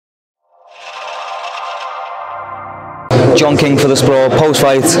John King for the Sprawl,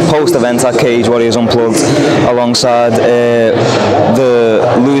 post-fight, post-event at Cage Warriors Unplugged, alongside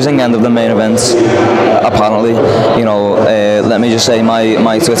the losing end of the main event. Apparently, you know, let me just say,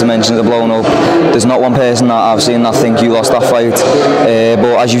 my Twitter mentions are blown up. There's not one person that I've seen that think you lost that fight,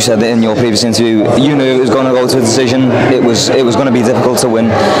 but as you said in your previous interview, you knew it was going to go to a decision. It was going to be difficult to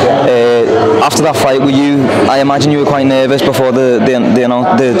win. After that fight, I imagine you were quite nervous before the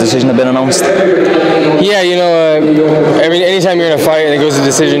decision had been announced? Yeah, you know, anytime you're in a fight and it goes to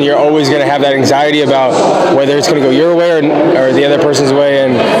decision, you're always going to have that anxiety about whether it's going to go your way or the other person's way.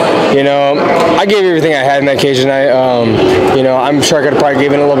 And, you know, I gave everything I had in that cage tonight. You know, I'm sure I could have probably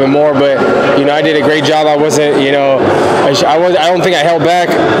given a little bit more, but, you know, I did a great job. I wasn't, you know, I don't think I held back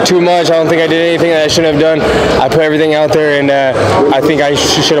too much. I don't think I did anything that I shouldn't have done. I put everything out there, and I think I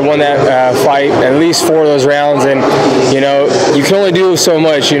should have won that fight, at least 4 of those rounds. And, you know, you can only do so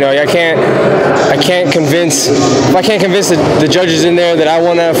much. You know, I can't convince. If I can't convince the judges in there that I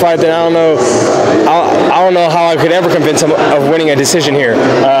won that fight, then I don't know how I could ever convince them of winning a decision here.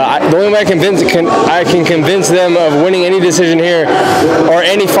 The only way I can convince them of winning any decision here or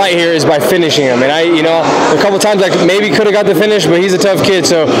any fight here is by finishing them. And you know, a couple times I maybe could have got the finish, but he's a tough kid,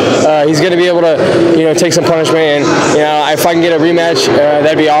 so he's going to be able to, you know, take some punishment. And, you know, if I can get a rematch,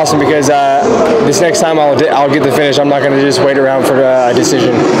 that'd be awesome, because this next time I'll get the finish. I'm not going to just wait around for a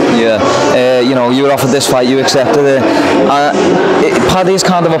decision. Yeah, you know, you were offered this fight, you accepted it. Paddy's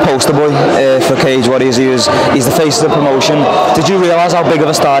kind of a poster boy for Cage Warriors. He's the face of the promotion. Did you realise how big of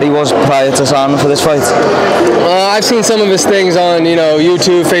a star he was prior to signing for this fight? I've seen some of his things on, you know,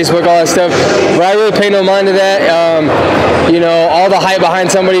 YouTube, Facebook, all that stuff, but I really pay no mind to that. You know, all the hype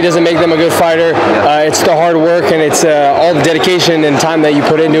behind somebody doesn't make them a good fighter. It's the hard work, and it's all the dedication and time that you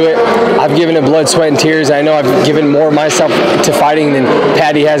put into it. I've given it blood, sweat, and tears. I know I've given more of myself to fighting than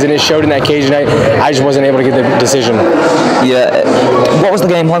Paddy has, and it showed in that cage tonight. I just wasn't able to get the decision. Yeah. What was the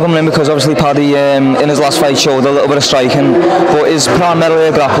game plan coming in? Because obviously Paddy in his last fight showed a little bit of striking, but is primarily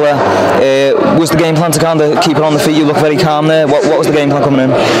a grappler. Was the game plan to kind of keep it on the feet? You look very calm there. What was the game plan coming in?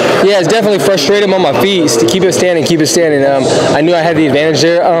 Yeah, it's definitely frustrated him on my feet to keep it standing, I knew I had the advantage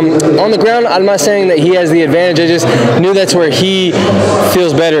there. On the ground, I'm not saying that he has the advantage. I just knew that's where he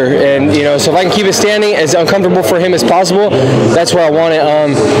feels better. And, you know, so if I can keep it standing, as uncomfortable for him as possible, that's where I want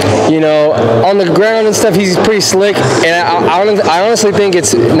it. You know, on the ground and stuff, he's pretty slick. And I honestly think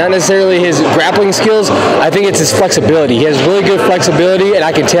it's not necessarily his grappling skills. I think it's his flexibility. He has really good flexibility, and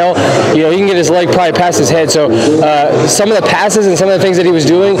I can tell, you know, he can get his leg probably past his head. So some of the passes and some of the things that he was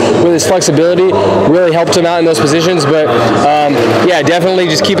doing with his flexibility really helped him out in those positions. But yeah, definitely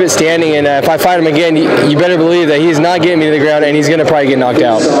just keep it standing. And if I fight him again, you better believe that he's not getting me to the ground, and he's going to probably get knocked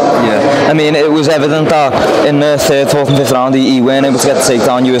out. Yeah, I mean, it was evident that in the 3rd, 4th, and 5th round, he weren't able to get the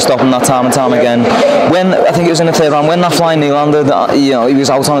takedown. You were stopping that time and time again. When I think it was in the 3rd round, when that flying knee landed, you know, he was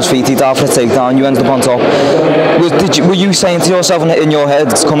out on his feet. He died for a takedown. You ended up on top. Were you saying to yourself in your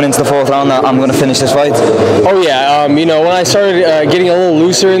head, coming into the 4th round, that I'm going to finish this fight? Oh yeah, you know, when I started getting a little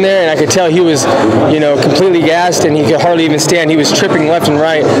looser in there, and I could tell he was, you know, completely gassed, and he could hardly even stand. He was tripping left and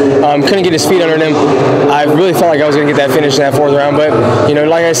right. Couldn't get his feet under him. I really felt like I was going to get that finish in that 4th round. But, you know,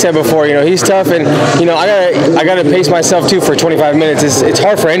 like I said before, you know, he's tough, and, you know, I gotta pace myself too for 25 minutes. It's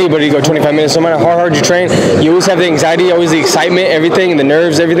hard for anybody to go 25 minutes. No matter how hard you train, you always have the anxiety, always the excitement, everything, the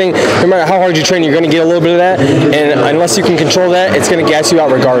nerves, everything. No matter how hard you train, you're going to get a little bit of that, and unless you can control that, it's going to gas you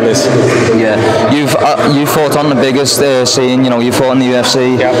out regardless. Yeah, you fought on the biggest scene. You know, you fought in the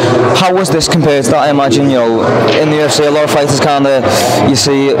UFC. Yep. How was this compared to that? I imagine, you know, in the UFC, a lot of fighters kind of, you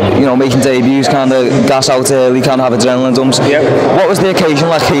see, you know, making debuts, kind of gas out early, kind of have adrenaline dumps. Yep. What was the occasion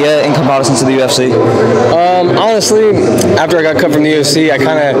like here in comparison to the UFC? Honestly, after I got cut from the UFC, I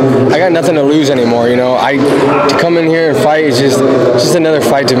got nothing to lose anymore. You know, to come in here and fight is just another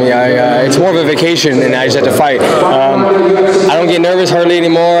fight to me. It's more of a vacation, and I just have to fight. I don't get nervous hardly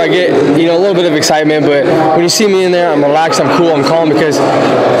anymore. I get, you know, a little bit of excitement, but when you see me in there, I'm relaxed, I'm cool, I'm calm, because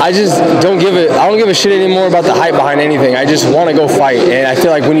I just don't give a shit anymore about the hype behind anything. I just want to go fight, and I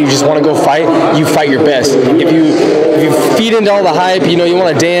feel like when you just want to go fight, you fight your best. If you feed into all the hype, you know, you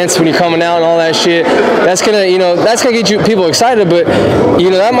want to dance when you're coming out and all that shit, that's gonna get you people excited, but, you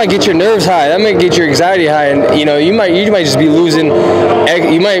know, that might get your nerves high, that might get your anxiety high, and, you know, you might just be losing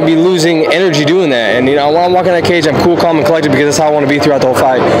energy doing that. And, you know, while I'm walking that cage, I'm cool, calm, and collected, because that's how I want to be throughout the whole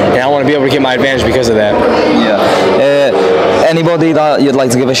fight, and I want to be able to get my advantage because of that. Yeah. Anybody that you'd like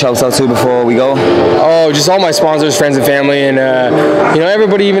to give a shout out to before we go? Oh, just all my sponsors, friends and family, and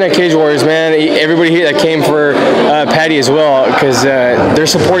everybody, even at Cage Warriors, man. Everybody here that came for Patty as well, because they're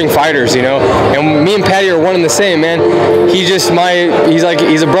supporting fighters, And me and Patty are one and the same, man. He's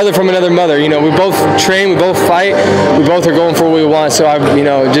a brother from another mother. We both train, we both fight, we both are going for what we want. So I,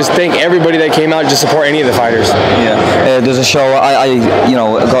 just thank everybody that came out to support any of the fighters. Yeah, there's a show I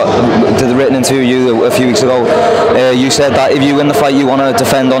did a written interview you a few weeks ago. You said that if you win the fight, you want to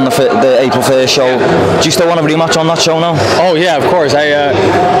defend on the April 1st show. Do you still want a rematch on that show now? Oh yeah, of course. I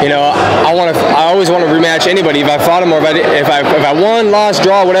always want to rematch anybody if I fought him, or if I won, lost,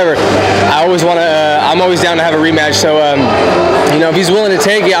 draw, whatever. I'm always down to have a rematch. So if he's willing to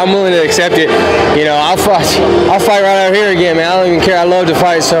take it, I'm willing to accept it. I'll fight right out here again, man. I don't even care. I love to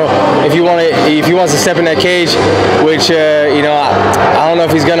fight. So if he wants to step in that cage, which I don't know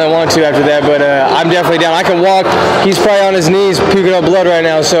if he's gonna want to after that, but I'm definitely down. I can walk. He's probably on his knees, puking up blood right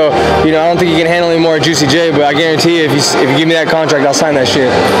now. So I don't think he can handle any more Juicy J. But I guarantee you, if you give me that contract, I'll sign that shit.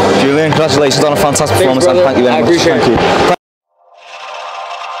 Julian, congratulations on a fantastic performance. Thanks, brother. Thank you very much. I appreciate it.